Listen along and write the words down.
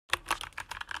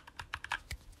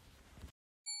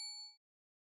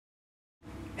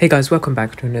Hey guys, welcome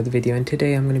back to another video, and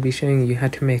today I'm going to be showing you how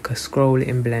to make a scroll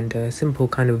in Blender, a simple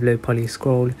kind of low poly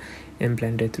scroll in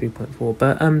Blender 3.4.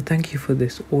 But thank you for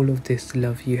all of this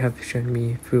love you have shown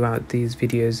me throughout these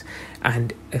videos,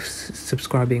 and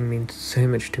subscribing means so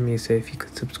much to me. So if you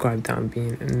could subscribe, that would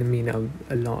mean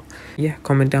a lot. Yeah,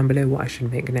 comment down below what I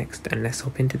should make next, and let's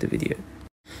hop into the video.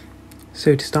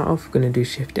 So to start off, we're going to do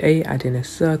Shift A, add in a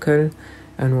circle.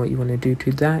 And what you want to do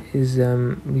to that is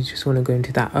we just want to go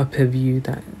into that upper view,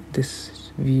 the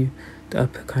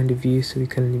upper kind of view, so we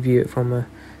can view it from a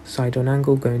side on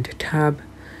angle. Go into tab,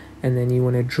 and then you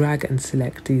want to drag and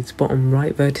select these bottom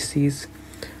right vertices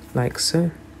like so,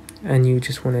 and you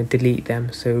just want to delete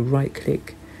them. So right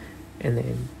click and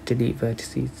then delete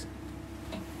vertices,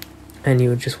 and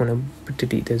you just want to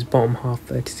delete those bottom half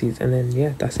vertices, and then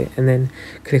yeah, that's it. And then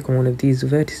click on one of these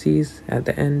vertices at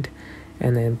the end,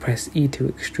 and then press E to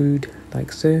extrude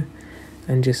like so,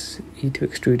 and just E to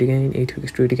extrude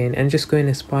again, and just go in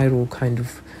a spiral kind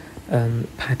of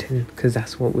pattern, because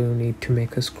that's what we'll need to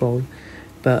make a scroll.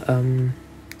 But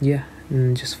yeah,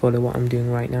 and just follow what I'm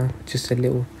doing right now, just a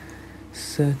little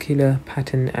circular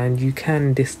pattern, and you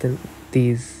can distance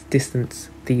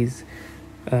these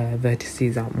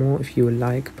vertices out more if you would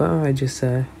like, but I just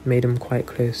made them quite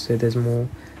close so there's more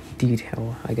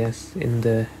detail, I guess, in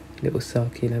the little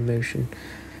circular motion.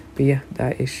 But yeah,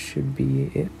 that should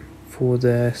be it for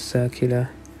the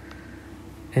circular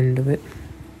end of it.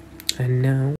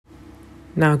 And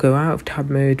now go out of tab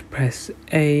mode, press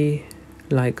A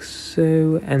like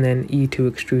so, and then E to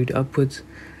extrude upwards.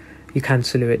 You can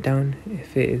slow it down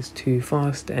if it is too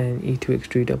fast, and E to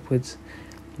extrude upwards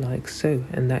like so.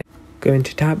 And that, go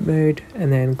into tab mode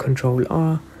and then Control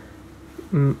R,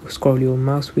 scroll your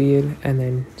mouse wheel and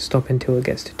then stop until it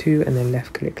gets to 2, and then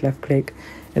left click,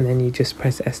 and then you just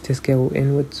press S to scale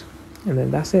inwards, and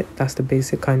then that's it. That's the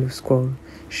basic kind of scroll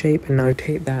shape. And now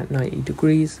rotate that 90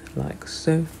 degrees like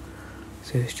so,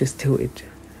 so it's just tilted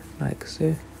like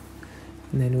so.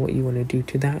 And then what you want to do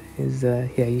to that is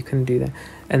yeah, you can do that,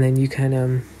 and then you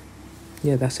can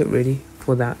yeah, that's it really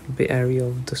for that bit area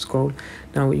of the scroll.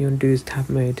 Now what you want to do is tab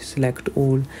mode, select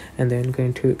all, and then go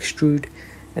into extrude,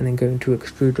 and then go into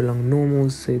extrude along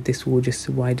normals. So this will just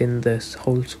widen this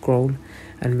whole scroll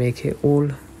and make it all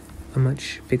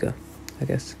much bigger, I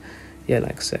guess. Yeah,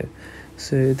 like so.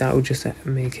 So that will just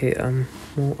make it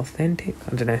more authentic,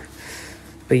 I don't know,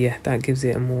 but yeah, that gives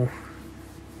it a more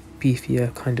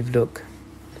beefier kind of look.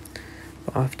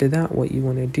 But after that, what you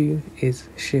want to do is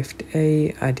Shift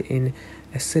A, add in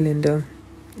a cylinder,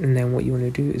 and then what you want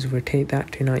to do is rotate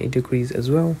that to 90 degrees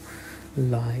as well,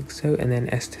 like so, and then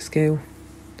S to scale,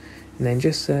 and then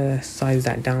just size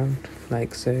that down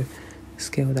like so,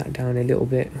 scale that down a little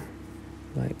bit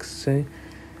like so,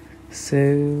 so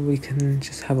we can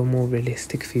just have a more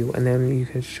realistic feel. And then you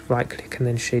can right click and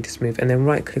then shade smooth, and then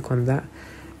right click on that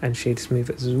and shade smooth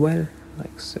as well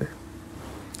like so.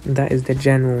 And that is the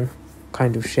general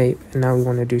kind of shape. And now we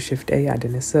want to do Shift A, add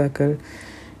in a circle,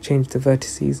 change the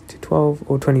vertices to 12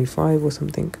 or 25 or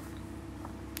something,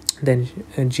 then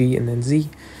G and then Z,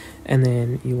 and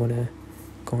then you want to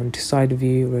go on to side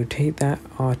view, rotate that,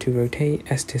 R to rotate,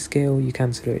 S to scale, you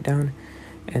can slow it down,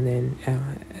 and then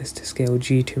S to scale,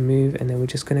 G to move, and then we're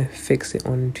just going to fix it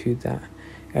onto that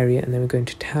area. And then we're going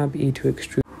to tab, E to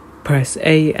extrude, press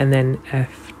A and then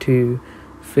F to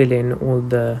fill in all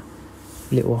the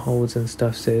little holes and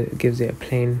stuff, so it gives it a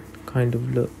plain kind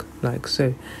of look like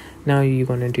so. Now you're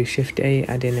going to do Shift A,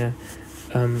 add in a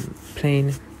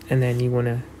plane, and then you want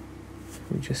to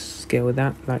just scale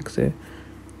that like so,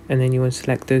 and then you want to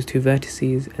select those two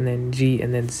vertices, and then G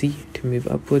and then Z to move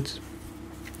upwards,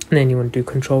 and then you want to do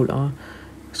Control R,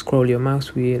 scroll your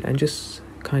mouse wheel, and just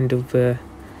kind of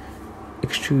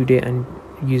extrude it, and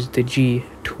use the G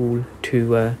tool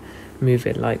to move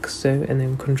it like so, and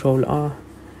then Control R,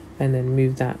 and then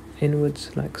move that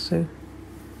inwards like so.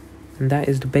 And that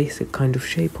is the basic kind of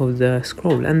shape of the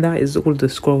scroll, and that is all the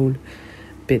scroll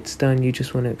bits done. You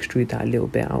just want to extrude that a little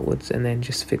bit outwards and then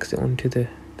just fix it onto the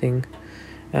thing.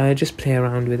 Just play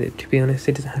around with it, to be honest.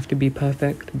 It doesn't have to be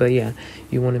perfect, but yeah,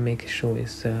 you want to make sure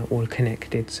it's all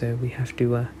connected, so we have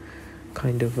to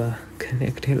kind of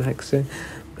connect it like so.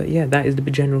 But yeah, that is the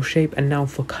general shape. And now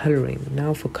for coloring,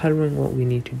 what we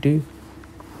need to do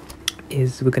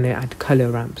is we're going to add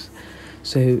color ramps.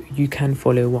 So you can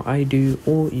follow what I do,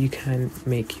 or you can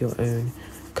make your own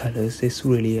colors. It's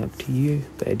really up to you,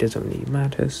 but it doesn't really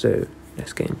matter. So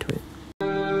let's get into it.